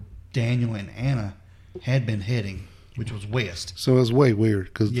of where Daniel and Anna had been heading, which was west. So it's way weird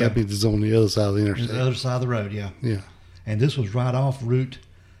because that means it's on the other side of the interstate. The other side of the road, yeah. Yeah. And this was right off Route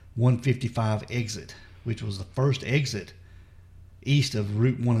 155 exit, which was the first exit east of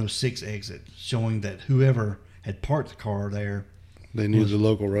Route 106 exit, showing that whoever had parked the car there, they knew the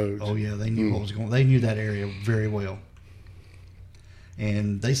local roads. Oh yeah, they knew what was going on. They knew that area very well.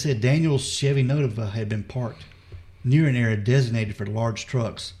 And they said Daniel's Chevy Nova had been parked near an area designated for large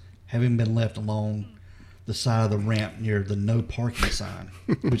trucks, having been left along the side of the ramp near the no parking sign,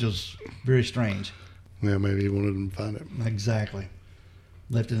 which was very strange. Yeah, maybe he wanted them to find it. Exactly.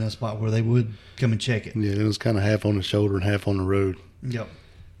 Left in a spot where they would come and check it. Yeah, it was kind of half on the shoulder and half on the road. Yep.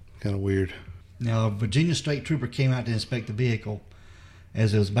 Kind of weird. Now, a Virginia State Trooper came out to inspect the vehicle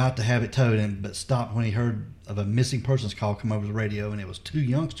as it was about to have it towed, but stopped when he heard of a missing persons call come over the radio, and it was two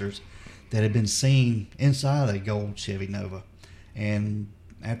youngsters that had been seen inside a gold Chevy Nova. And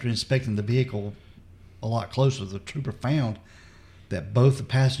after inspecting the vehicle a lot closer, the trooper found that both the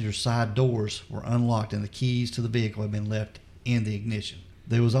passenger side doors were unlocked and the keys to the vehicle had been left in the ignition.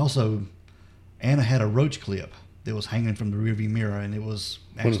 There was also, Anna had a roach clip that was hanging from the rearview mirror, and it was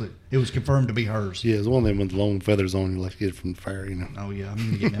confirmed to be hers. Yeah, it's one of them with long feathers on you, like you get from the fire, you know. Oh yeah, I'm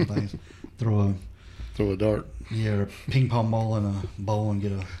gonna get them things. Throw a dart. Yeah, a ping pong ball in a bowl and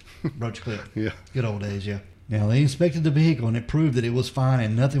get a roach clip. Yeah. Good old days, yeah. Now, they inspected the vehicle, and it proved that it was fine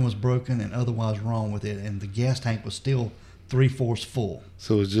and nothing was broken and otherwise wrong with it, and the gas tank was still 3/4 full.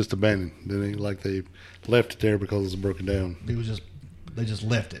 So it's just abandoned. It ain't like they left it there because it was broken down. It was just, they just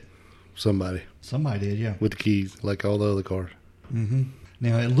left it. Somebody did, yeah. with the keys, like all the other cars. Mm-hmm.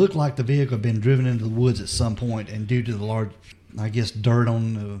 Now, it looked like the vehicle had been driven into the woods at some point, and due to the large, I guess, dirt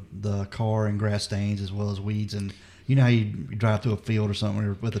on the car and grass stains as well as weeds. And you know how you drive through a field or something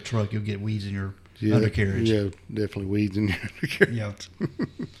or with a truck, you'll get weeds in your undercarriage. Yeah, definitely weeds in your undercarriage. Yeah.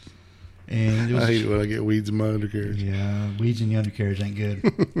 And I hate it when I get weeds in my undercarriage. Yeah, weeds in your undercarriage ain't good.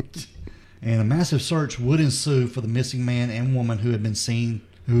 And a massive search would ensue for the missing man and woman who had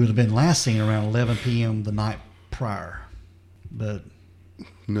been last seen around 11 p.m. the night prior. But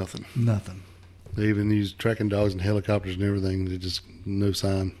Nothing. They even used tracking dogs and helicopters and everything. There's just no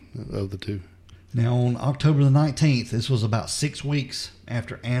sign of the two. Now, on October the 19th, this was about 6 weeks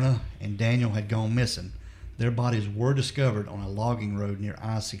after Anna and Daniel had gone missing, their bodies were discovered on a logging road near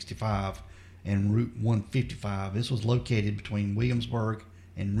I-65 and Route 155. This was located between Williamsburg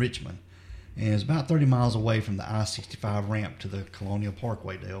and Richmond, and is about 30 miles away from the I-65 ramp to the Colonial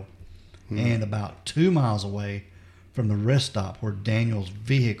Parkway, Dale, and about 2 miles away from the rest stop where Daniel's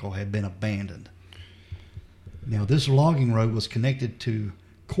vehicle had been abandoned. Now, this logging road was connected to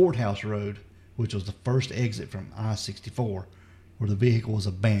Courthouse Road, which was the first exit from I-64, where the vehicle was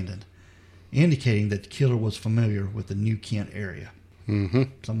abandoned, indicating that the killer was familiar with the New Kent area. Mm-hmm.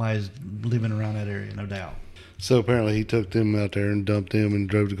 Somebody's living around that area, no doubt. So apparently he took them out there and dumped them and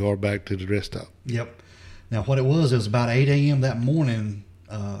drove the car back to the rest stop. Yep. Now, what it was about 8 a.m. that morning,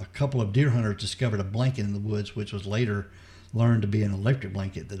 a couple of deer hunters discovered a blanket in the woods, which was later learned to be an electric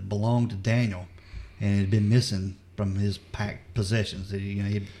blanket that belonged to Daniel, and it had been missing from his packed possessions.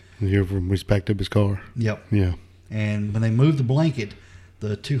 Here from his packed up his car. Yep. Yeah. And when they moved the blanket,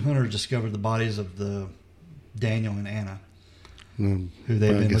 the two hunters discovered the bodies of the Daniel and Anna, who they've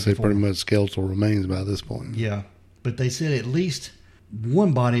been looking for. Pretty much skeletal remains by this point. Yeah, but they said at least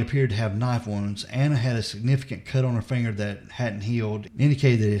one body appeared to have knife wounds. Anna had a significant cut on her finger that hadn't healed,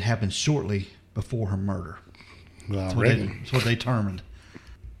 indicated that it happened shortly before her murder. Well, That's what they determined.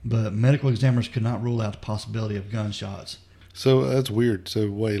 But medical examiners could not rule out the possibility of gunshots. So that's weird. So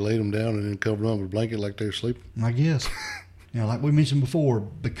he laid them down and then covered them up with a blanket like they were sleeping? I guess. Now, like we mentioned before,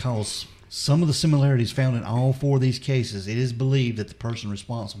 because some of the similarities found in all four of these cases, it is believed that the person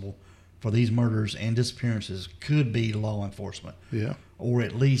responsible for these murders and disappearances could be law enforcement. Yeah. Or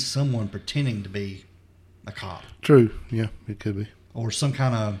at least someone pretending to be a cop. True. Yeah, it could be. Or some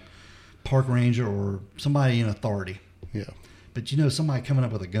kind of park ranger or somebody in authority. Yeah. But somebody coming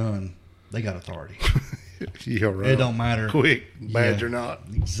up with a gun they got authority. Yeah, right. It don't matter. Quick, badge Yeah. or not.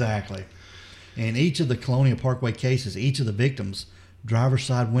 Exactly. In each of the Colonial Parkway cases, each of the victims' driver's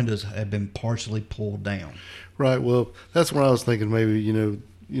side windows have been partially pulled down. Right. Well, that's what I was thinking. Maybe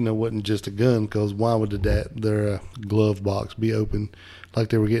wasn't just a gun, because why would their glove box be open, like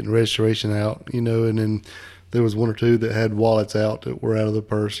they were getting registration out, and then there was one or two that had wallets out that were out of the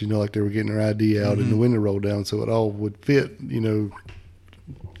purse, like they were getting their ID out, and the window rolled down, so it all would fit,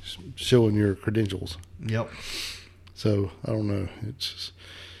 showing your credentials. Yep. So I don't know. It's just,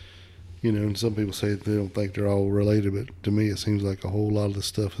 and some people say they don't think they're all related, but to me it seems like a whole lot of the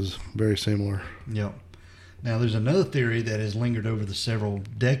stuff is very similar. Yep. Now, there's another theory that has lingered over the several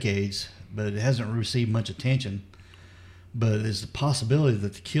decades, but it hasn't received much attention. But it's the possibility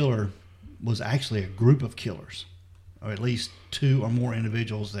that the killer was actually a group of killers, or at least two or more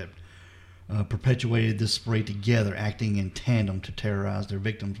individuals that perpetuated this spree together, acting in tandem to terrorize their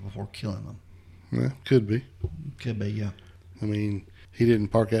victims before killing them. Yeah, could be. Could be, yeah. I mean, he didn't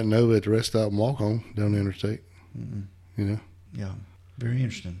park at Nova at the rest stop and walk home down the interstate. Yeah, very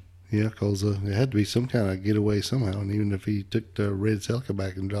interesting. Yeah, because it had to be some kind of getaway somehow. And even if he took the red Celica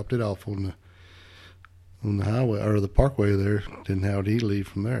back and dropped it off on the highway or the parkway there, then how did he leave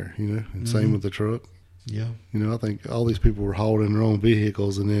from there? And same with the truck. Yeah. I think all these people were hauled in their own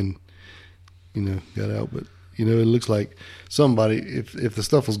vehicles and then, got out. But it looks like somebody, if the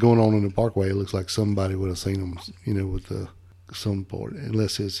stuff was going on in the parkway, it looks like somebody would have seen them, with some part,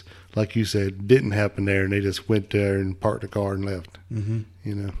 unless it's like you said, didn't happen there and they just went there and parked the car and left.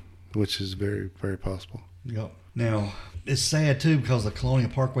 Which is very, very possible. Yep. Now, it's sad, too, because the Colonial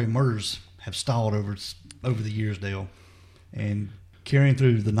Parkway murders have stalled over the years, Dale, and carrying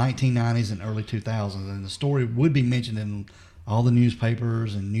through the 1990s and early 2000s. And the story would be mentioned in all the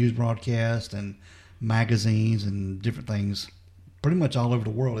newspapers and news broadcasts and magazines and different things pretty much all over the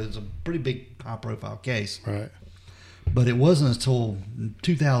world. It's a pretty big, high-profile case. Right. But it wasn't until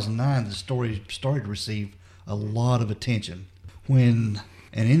 2009 the story started to receive a lot of attention when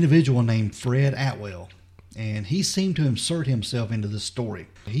an individual named Fred Atwell, and he seemed to insert himself into the story.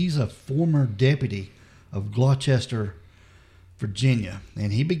 He's a former deputy of Gloucester, Virginia,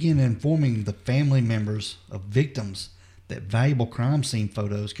 and he began informing the family members of victims that valuable crime scene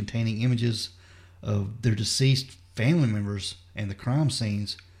photos containing images of their deceased family members and the crime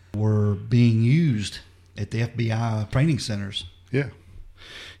scenes were being used at the FBI training centers. Yeah.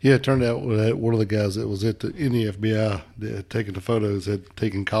 Yeah, it turned out that one of the guys that was in the FBI that had taken the photos had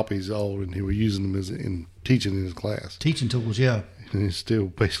taken copies all, and he was using them in teaching in his class. Teaching tools, yeah. And it's still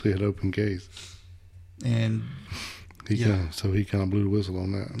basically an open case. And he kind of blew the whistle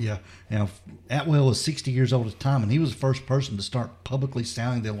on that. Yeah. Now, Atwell was 60 years old at the time, and he was the first person to start publicly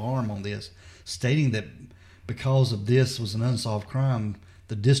sounding the alarm on this, stating that because of this was an unsolved crime,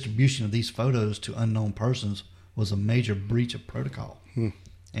 the distribution of these photos to unknown persons was a major breach of protocol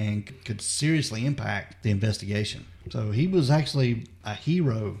and could seriously impact the investigation. So he was actually a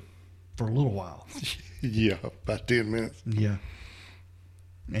hero for a little while. Yeah, about 10 minutes. Yeah.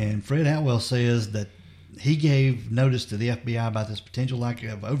 And Fred Atwell says that he gave notice to the FBI about this potential lack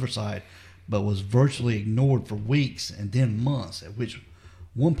of oversight, but was virtually ignored for weeks and then months, at which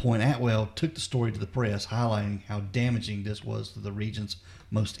one point Atwell took the story to the press, highlighting how damaging this was to the region's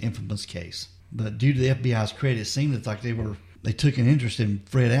most infamous case. But due to the FBI's credit, it seemed like they took an interest in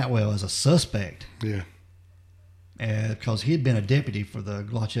Fred Atwell as a suspect. Yeah. Because he had been a deputy for the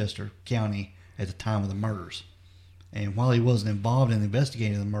Gloucester County at the time of the murders. And while he wasn't involved in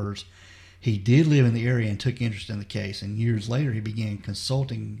investigating the murders, he did live in the area and took interest in the case. And years later, he began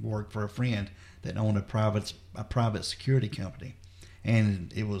consulting work for a friend that owned a private security company.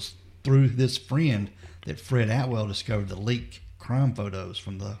 And it was through this friend that Fred Atwell discovered the leaked crime photos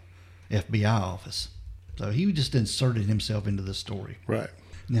from the FBI office. So he just inserted himself into the story. Right.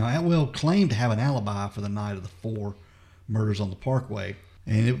 Now, Atwell claimed to have an alibi for the night of the 4 murders on the Parkway.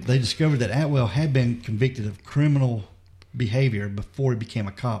 And they discovered that Atwell had been convicted of criminal behavior before he became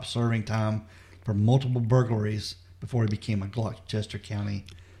a cop, serving time for multiple burglaries before he became a Gloucester County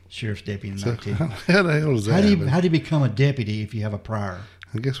Sheriff's Deputy in 19. How the hell does that happen? How do you become a deputy if you have a prior?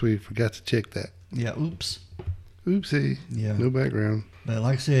 I guess we forgot to check that. Yeah, oops. Oopsie. Yeah. No background. But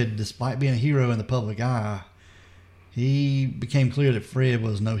like I said, despite being a hero in the public eye, he became clear that Fred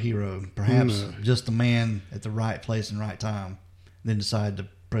was no hero. Perhaps just a man at the right place and right time. Then decided to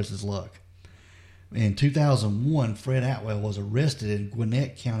press his luck. In 2001, Fred Atwell was arrested in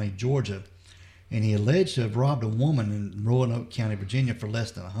Gwinnett County, Georgia, and he alleged to have robbed a woman in Roanoke County, Virginia for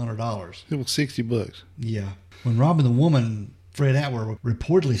less than $100. It was $60. Yeah. When robbing the woman, Fred Atwell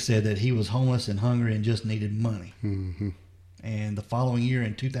reportedly said that he was homeless and hungry and just needed money. Mm-hmm. And the following year,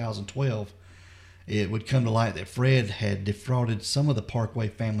 in 2012, it would come to light that Fred had defrauded some of the Parkway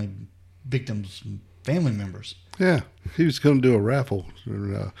family victims' family members. Yeah, he was going to do a raffle,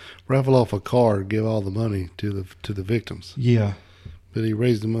 raffle off a car, give all the money to the victims. Yeah. But he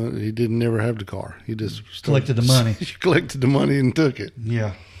raised the money. He didn't never have the car. He just collected the money. He collected the money and took it.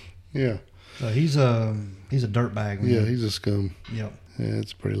 Yeah. Yeah. So he's a dirtbag. Yeah, he's a scum. Yep. Yeah,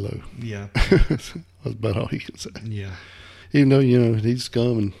 it's pretty low. Yeah. That's about all you can say. Yeah. Even though, he's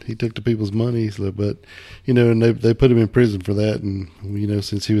scum and he took the people's money, but, and they put him in prison for that. And,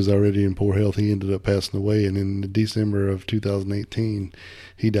 since he was already in poor health, he ended up passing away. And in December of 2018,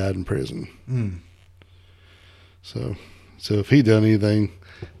 he died in prison. Mm. So if he done anything,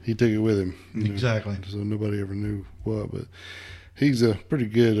 he took it with him. Exactly. So nobody ever knew what. But he's a pretty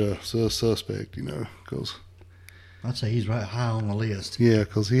good suspect, because... I'd say he's right high on the list. Yeah,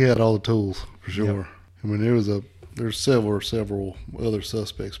 because he had all the tools, for sure. Yep. I mean, there's several other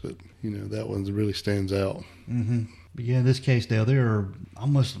suspects, but, that one really stands out. Mm-hmm. But yeah, in this case, Dale, there are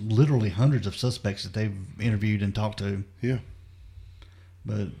almost literally hundreds of suspects that they've interviewed and talked to. Yeah.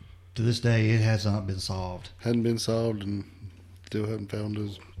 But to this day, it has not been solved. Hadn't been solved, and still haven't found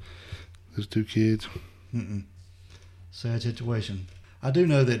those two kids. Mm-mm. Sad situation. I do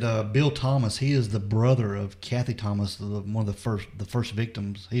know that Bill Thomas, he is the brother of Kathy Thomas, one of the first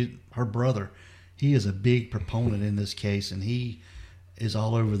victims. Her brother. He is a big proponent in this case, and he is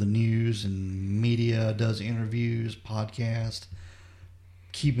all over the news and media, does interviews, podcasts,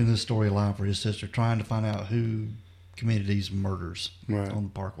 keeping this story alive for his sister, trying to find out who committed these murders on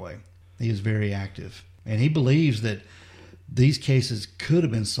the Parkway. He is very active, and he believes that these cases could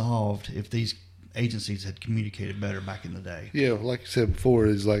have been solved if these agencies had communicated better back in the day. Yeah, like you said before,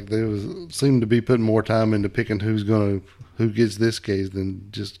 it's like they seem to be putting more time into picking who gets this case than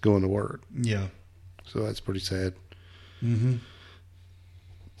just going to work. Yeah. So that's pretty sad. Mm-hmm.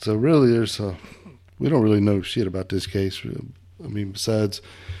 So really, we don't really know shit about this case. I mean, besides,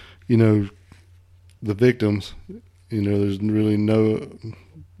 the victims, there's really no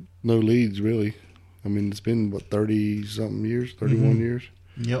leads really. I mean, it's been 30-something years, 31 years.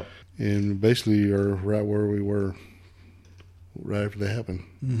 Yep. And basically, you're right where we were right after that happened,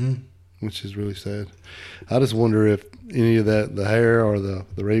 which is really sad. I just wonder if any of that, the hair or the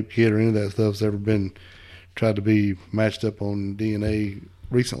rape kit or any of that stuff's ever been tried to be matched up on DNA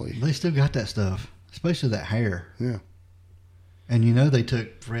recently. They still got that stuff, especially that hair. Yeah. And they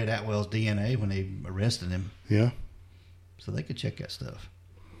took Fred Atwell's DNA when they arrested him. Yeah. So they could check that stuff.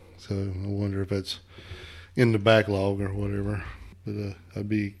 So I wonder if that's in the backlog or whatever. But I'd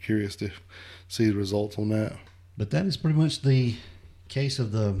be curious to see the results on that. But that is pretty much the case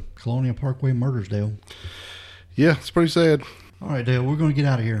of the Colonial Parkway murders, Dale. Yeah, it's pretty sad. All right, Dale, we're going to get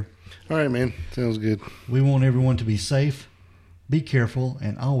out of here. All right, man. Sounds good. We want everyone to be safe, be careful,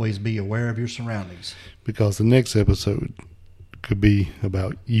 and always be aware of your surroundings. Because the next episode could be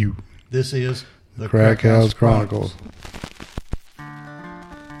about you. This is the Crack House Chronicles.